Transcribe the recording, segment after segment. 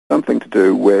something to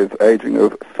do with aging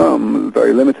of some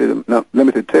very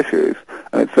limited tissues,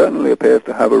 and it certainly appears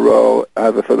to have a role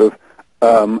as a sort of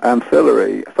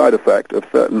ancillary side effect of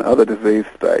certain other disease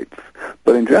states.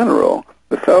 But in general,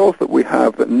 the cells that we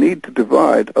have that need to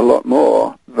divide a lot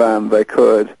more than they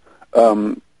could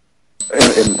in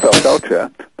cell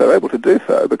culture, they're able to do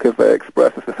so because they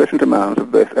express a sufficient amount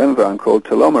of this enzyme called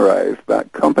telomerase that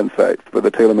compensates for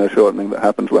the telomere shortening that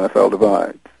happens when a cell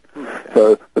divides.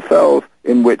 So the cells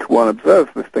in which one observes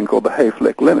this thing called the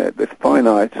Hayflick limit, this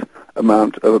finite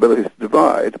amount of ability to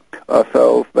divide, are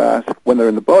cells that, when they're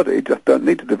in the body, just don't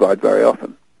need to divide very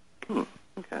often.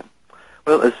 Okay.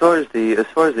 Well, as far as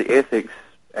the ethics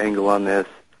angle on this,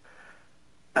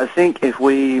 I think if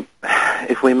we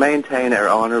maintain our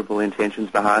honorable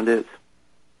intentions behind it,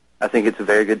 I think it's a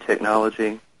very good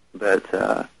technology. But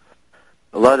a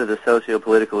lot of the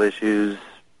socio-political issues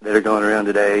that are going around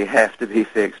today have to be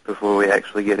fixed before we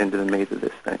actually get into the meat of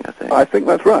this thing, I think. I think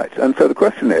that's right. And so the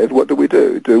question is, what do we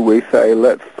do? Do we say,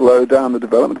 let's slow down the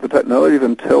development of the technologies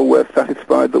until we're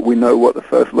satisfied that we know what the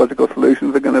first logical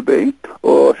solutions are going to be?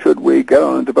 Or should we get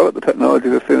on and develop the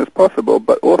technologies as soon as possible,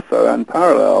 but also, in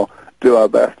parallel, do our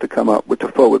best to come up with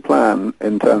a forward plan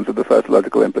in terms of the first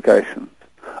logical implications?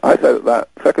 I say that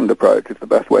second approach is the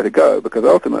best way to go, because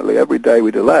ultimately, every day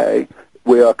we delay,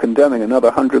 we are condemning another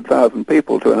 100,000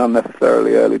 people to an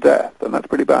unnecessarily early death, and that's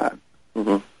pretty bad.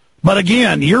 Mm-hmm. But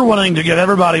again, you're wanting to give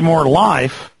everybody more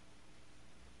life.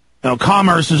 You know,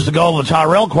 commerce is the goal of the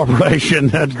Tyrell Corporation,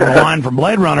 that's the line from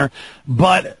Blade Runner.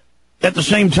 But at the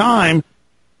same time,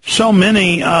 so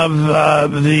many of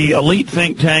the elite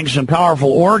think tanks and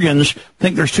powerful organs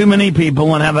think there's too many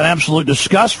people and have an absolute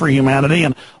disgust for humanity,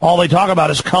 and all they talk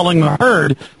about is culling the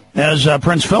herd, as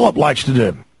Prince Philip likes to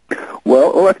do.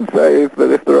 Well, all I can say is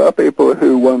that if there are people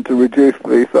who want to reduce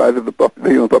the size of the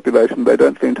human population, they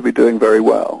don't seem to be doing very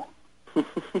well.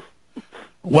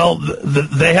 Well,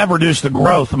 they have reduced the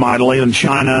growth mightily in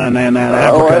China and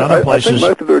Africa and other places. I think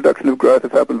most of the reduction of growth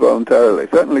has happened voluntarily.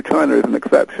 Certainly China is an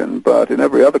exception, but in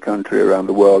every other country around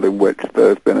the world in which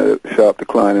there's been a sharp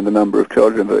decline in the number of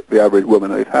children that the average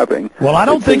woman is having. Well, I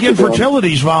don't think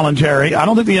infertility is voluntary. I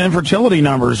don't think the infertility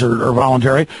numbers are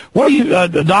voluntary. What do you,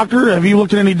 doctor, have you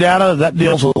looked at any data that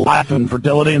deals with life and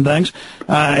fertility and things?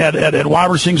 At why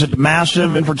we're seeing such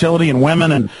massive infertility in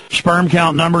women and sperm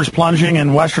count numbers plunging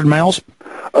in Western males?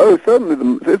 Oh, certainly.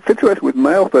 The situation with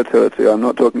male fertility I'm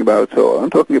not talking about at all. I'm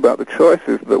talking about the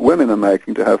choices that women are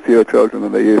making to have fewer children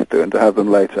than they used to and to have them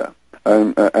later.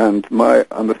 And my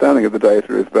understanding of the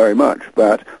data is very much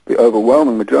that the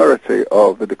overwhelming majority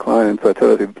of the decline in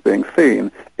fertility that's being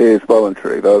seen is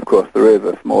voluntary, though, of course, there is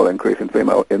a small increase in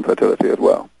female infertility as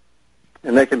well.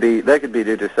 And that could be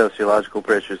due to sociological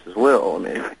pressures as well. I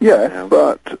mean, yes,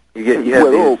 but you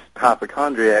have these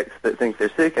hypochondriacs that think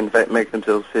they're sick and in fact make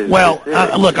themselves physically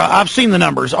sick. Look, I've seen the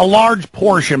numbers. A large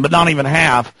portion, but not even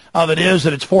half of it, is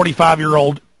that it's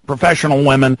 45-year-old professional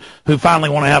women who finally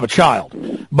want to have a child.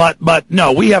 But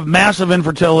no, we have massive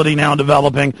infertility now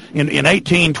developing in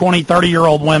 18, 20,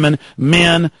 30-year-old women,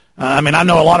 men. I mean, I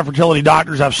know a lot of fertility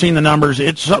doctors. I've seen the numbers.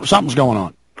 Something's going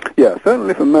on. Yeah,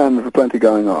 certainly for men there's plenty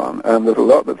going on, and there's a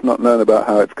lot that's not known about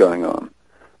how it's going on.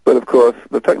 But of course,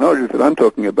 the technologies that I'm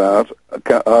talking about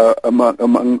are among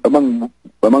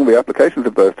the applications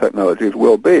of those technologies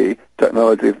will be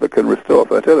technologies that can restore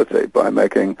fertility by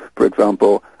making, for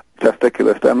example,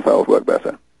 testicular stem cells work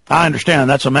better. I understand.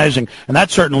 That's amazing. And that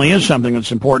certainly is something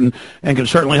that's important and can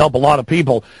certainly help a lot of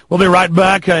people. We'll be right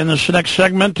back in this next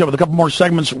segment with a couple more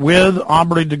segments with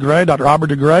Aubrey de Grey, Dr. Aubrey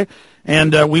de Grey.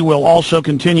 And we will also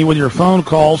continue with your phone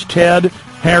calls, Ted,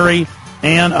 Harry,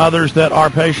 and others that are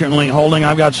patiently holding.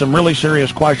 I've got some really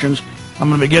serious questions I'm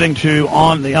going to be getting to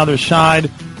on the other side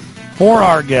for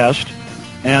our guest.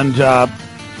 And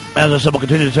as I said, we'll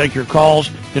continue to take your calls.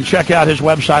 You can check out his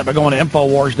website by going to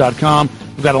Infowars.com.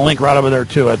 We've got a link right over there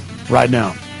to it right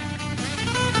now.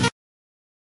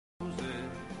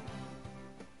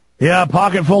 Yeah,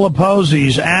 pocket full of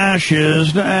posies,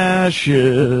 ashes to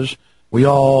ashes. We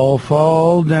all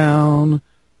fall down,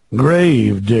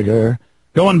 grave digger.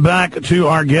 Going back to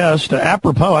our guest,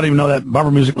 apropos, I didn't even know that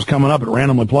bumper music was coming up. It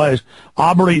randomly plays.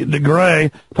 Aubrey de Grey,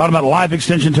 talking about life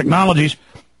extension technologies.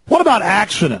 What about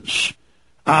accidents?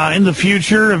 In the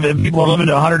future, if people are living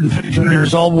to 150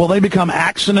 years old, will they become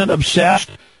accident-obsessed?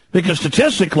 Because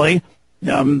statistically,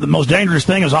 the most dangerous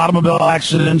thing is automobile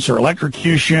accidents or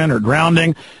electrocution or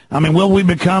drowning. I mean, will we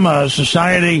become a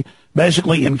society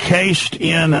basically encased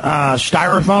in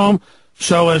styrofoam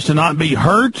so as to not be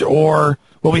hurt, or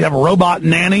will we have robot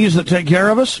nannies that take care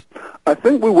of us? I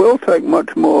think we will take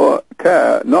much more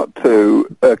care not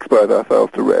to expose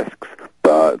ourselves to risks, but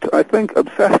but I think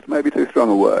obsessed may be too strong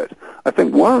a word. I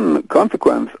think one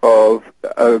consequence of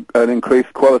an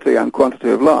increased quality and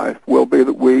quantity of life will be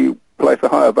that we place a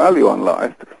higher value on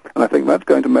life, and I think that's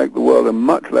going to make the world a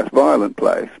much less violent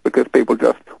place because people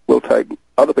just will take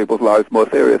other people's lives more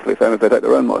seriously, same as they take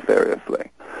their own more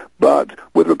seriously. But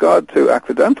with regard to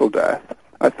accidental death,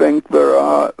 I think there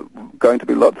are going to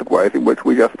be lots of ways in which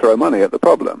we just throw money at the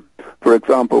problem. For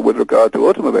example, with regard to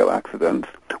automobile accidents,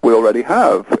 we already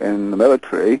have in the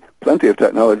military plenty of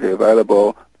technology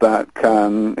available that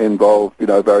can involve,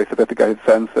 very sophisticated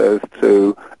sensors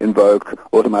to invoke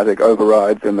automatic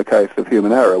overrides in the case of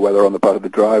human error, whether on the part of the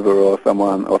driver or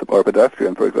someone, or a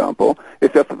pedestrian, for example.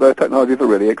 It's just that those technologies are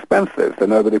really expensive, so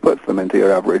nobody puts them into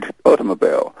your average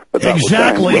automobile. But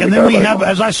exactly, and then we have,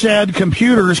 as I said,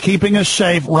 computers keeping us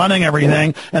safe, running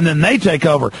everything, and then they take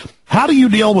over. How do you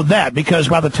deal with that? Because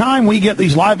by the time we get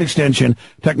these life extension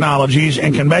technologies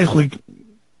and can basically,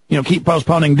 keep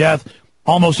postponing death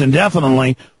almost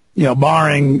indefinitely,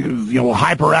 barring,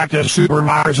 hyperactive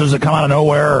superviruses that come out of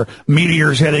nowhere or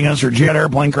meteors hitting us or jet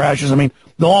airplane crashes. I mean,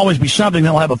 there'll always be something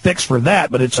that'll have a fix for that,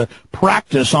 but it's a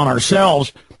practice on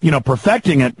ourselves,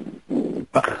 perfecting it.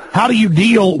 How do you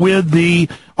deal with the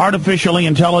artificially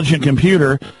intelligent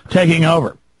computer taking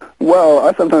over? Well,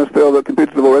 I sometimes feel that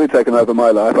computers have already taken over my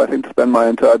life. I seem to spend my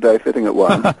entire day sitting at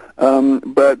one.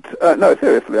 No,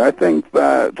 seriously, I think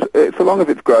that so long as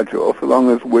it's gradual, so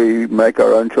long as we make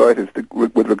our own choices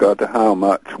with regard to how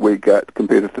much we get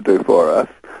computers to do for us,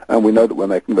 and we know that we're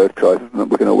making those choices and that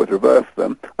we can always reverse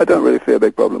them, I don't really see a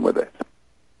big problem with it.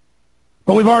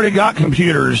 But we've already got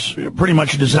computers, pretty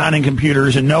much designing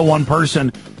computers, and no one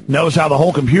person knows how the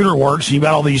whole computer works. You've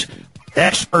got all these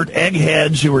expert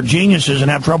eggheads who are geniuses and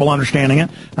have trouble understanding it.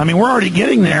 I mean, we're already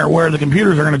getting there where the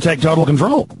computers are going to take total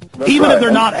control. That's Even right. if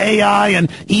they're not AI and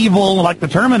evil like the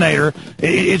Terminator,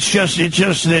 it's just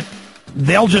that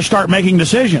they'll just start making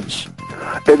decisions.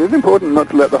 It is important not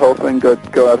to let the whole thing go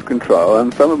out of control,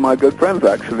 and some of my good friends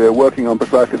actually are working on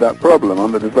precisely that problem,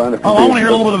 on the design of computers. I want to hear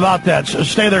a little bit about that. So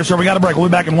stay there, sir. We got a break. We'll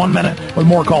be back in 1 minute with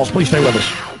more calls. Please stay with us.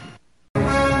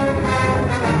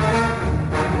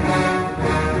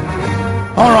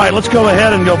 All right, let's go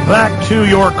ahead and go back to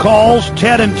your calls.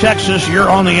 Ted in Texas, you're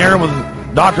on the air with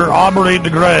Dr. Aubrey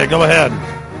de Grey. Go ahead.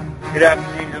 Good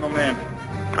afternoon, gentlemen.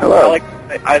 Hello.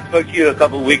 I spoke to you a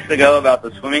couple of weeks ago about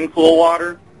the swimming pool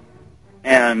water,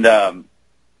 and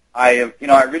I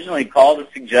originally called to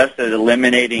suggest that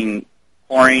eliminating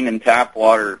chlorine in tap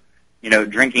water,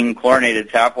 drinking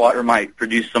chlorinated tap water might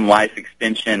produce some life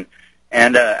extension.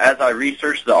 And as I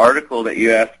researched the article that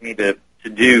you asked me to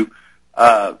do,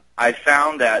 I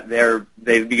found that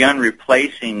they've begun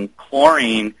replacing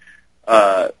chlorine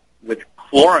with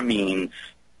chloramines,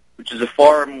 which is a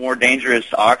far more dangerous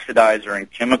oxidizer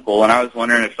and chemical. And I was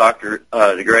wondering if Dr.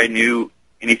 de Grey knew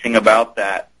anything about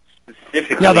that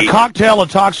specifically. Yeah, the cocktail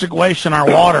of toxic waste in our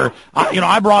water.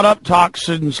 I brought up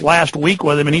toxins last week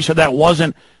with him, and he said that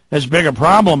wasn't as big a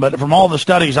problem. But from all the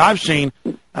studies I've seen,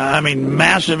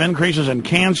 massive increases in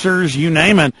cancers, you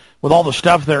name it, with all the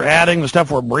stuff they're adding, the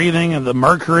stuff we're breathing, and the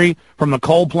mercury from the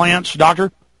coal plants.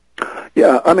 Doctor?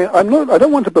 Yeah, I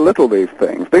don't want to belittle these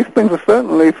things. These things are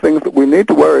certainly things that we need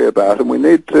to worry about and we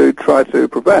need to try to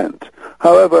prevent.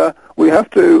 However, we have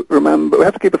to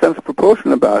keep a sense of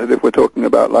proportion about it if we're talking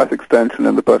about life extension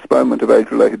and the postponement of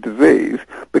age-related disease,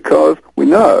 because we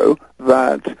know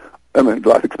that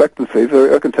life expectancies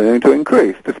are continuing to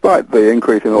increase, despite the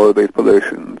increase in all of these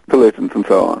pollutants and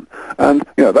so on. And,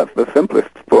 that's the simplest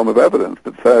form of evidence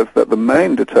that says that the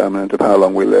main determinant of how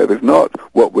long we live is not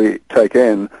what we take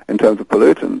in terms of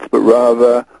pollutants, but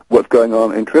rather what's going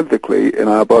on intrinsically in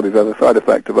our bodies as a side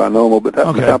effect of our normal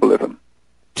metabolism.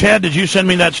 Ted, did you send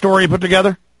me that story you put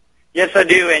together? Yes, I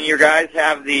do, and you guys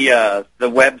have the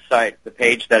website, the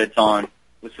page that it's on,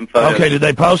 with some photos. Okay, did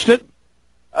they post it?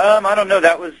 I don't know.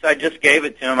 I just gave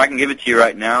it to him. I can give it to you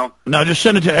right now. No, just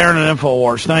send it to Aaron at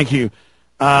InfoWars. Thank you.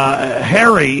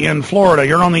 Harry in Florida,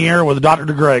 you're on the air with Dr.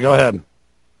 de Grey. Go ahead.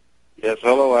 Yes,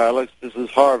 hello, Alex. This is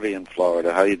Harvey in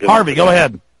Florida. How you doing? Harvey, go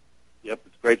ahead. Yep,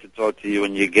 it's great to talk to you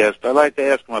and your guest. I'd like to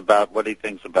ask him about what he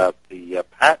thinks about the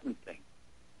patenting.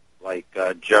 Like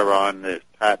Geron has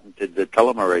patented the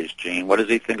telomerase gene. What does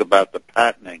he think about the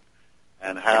patenting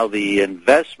and how the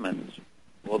investments,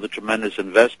 well, the tremendous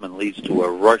investment leads to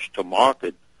a rush to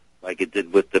market like it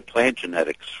did with the plant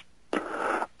genetics?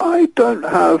 I don't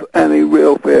have any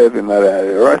real fears in that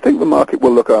area. I think the market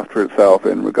will look after itself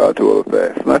in regard to all of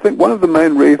this. And I think one of the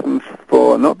main reasons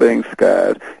for not being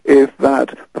scared is that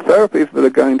the therapies that are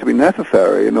going to be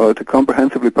necessary in order to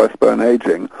comprehensively postpone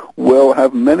aging will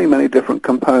have many, many different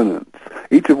components.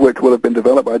 each of which will have been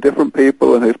developed by different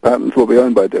people and whose patents will be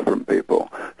owned by different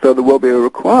people. So there will be a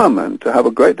requirement to have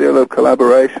a great deal of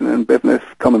collaboration and business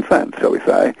common sense, shall we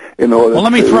say, in order Well,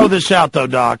 let me throw this out, though,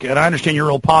 Doc, and I understand you're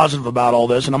real positive about all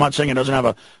this, and I'm not saying it doesn't have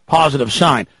a positive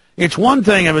sign. It's one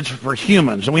thing if it's for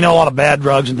humans, and we know a lot of bad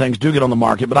drugs and things do get on the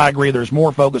market, but I agree there's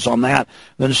more focus on that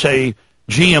than, say,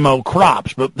 GMO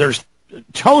crops. But there's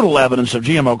total evidence of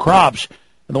GMO crops,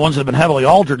 the ones that have been heavily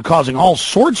altered, causing all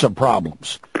sorts of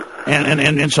problems.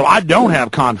 And so I don't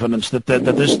have confidence that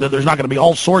there's not going to be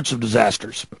all sorts of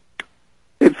disasters.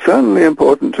 It's certainly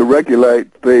important to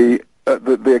regulate the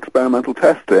experimental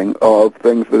testing of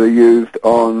things that are used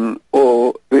on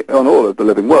all of the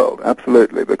living world,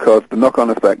 absolutely, because the knock-on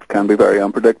effects can be very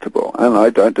unpredictable. And I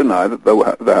don't deny that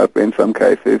there have been some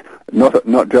cases,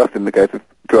 not just in the case of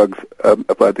drugs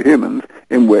applied to humans,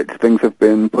 in which things have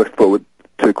been pushed forward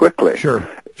too quickly. Sure.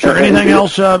 Anything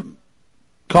else,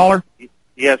 caller?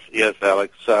 Yes,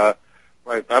 Alex.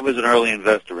 Right, I was an early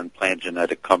investor in plant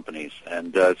genetic companies,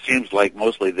 and it seems like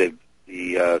mostly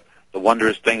the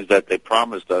wondrous things that they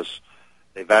promised us,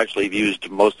 they've actually used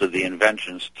most of the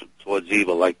inventions towards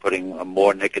evil, like putting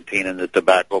more nicotine in the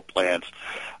tobacco plants,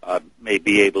 may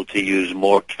be able to use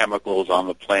more chemicals on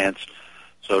the plants.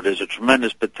 So there's a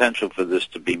tremendous potential for this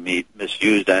to be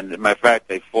misused. And, as a matter of fact,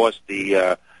 they forced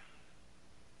the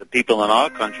people in our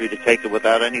country to take it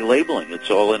without any labeling.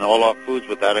 It's all in all our foods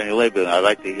without any labeling. I'd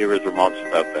like to hear his remarks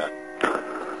about that.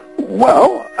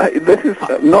 Well, this is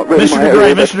not really Mr. my DeGray,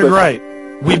 area. Mr.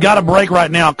 DeGray, we've got a break right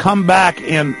now. Come back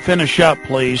and finish up,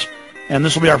 please. And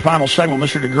this will be our final segment,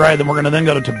 Mr. DeGray. Then we're going to then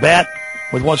go to Tibet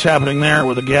with what's happening there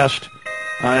with a guest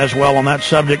as well on that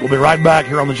subject. We'll be right back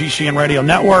here on the GCN Radio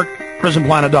Network,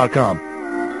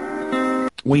 prisonplanet.com.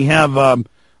 We have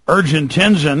Urgent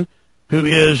Tenzin, who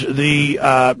is the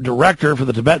director for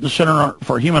the Tibetan Center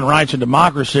for Human Rights and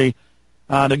Democracy,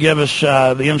 to give us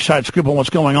the inside scoop on what's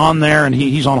going on there, and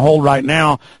he's on hold right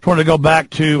now. Just wanted to go back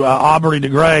to Aubrey de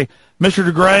Grey. Mr.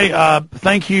 de Grey,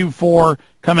 thank you for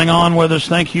coming on with us.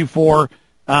 Thank you for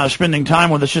spending time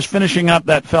with us. Just finishing up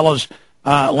that fellow's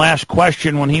last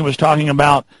question when he was talking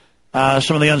about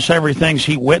some of the unsavory things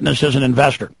he witnessed as an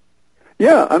investor.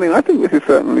 Yeah, I mean, I think this is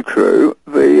certainly true.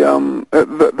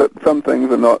 That some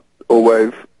things are not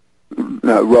always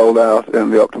rolled out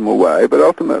in the optimal way, but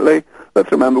ultimately,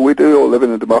 let's remember, we do all live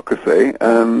in a democracy,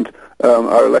 and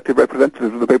our elected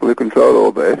representatives are the people who control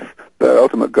all this. Their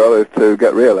ultimate goal is to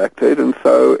get re-elected, and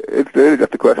so it's really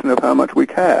just a question of how much we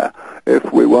care.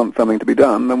 If we want something to be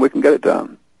done, then we can get it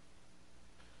done.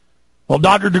 Well,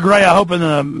 Dr. de Grey, I hope in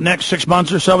the next 6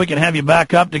 months or so we can have you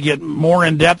back up to get more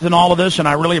in-depth in all of this, and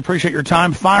I really appreciate your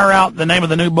time. Fire out the name of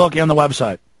the new book and the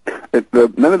website.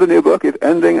 The name of the new book is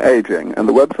Ending Aging, and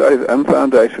the website is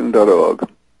mfoundation.org.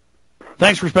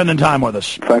 Thanks for spending time with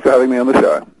us. Thanks for having me on the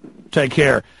show. Take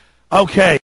care.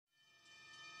 Okay.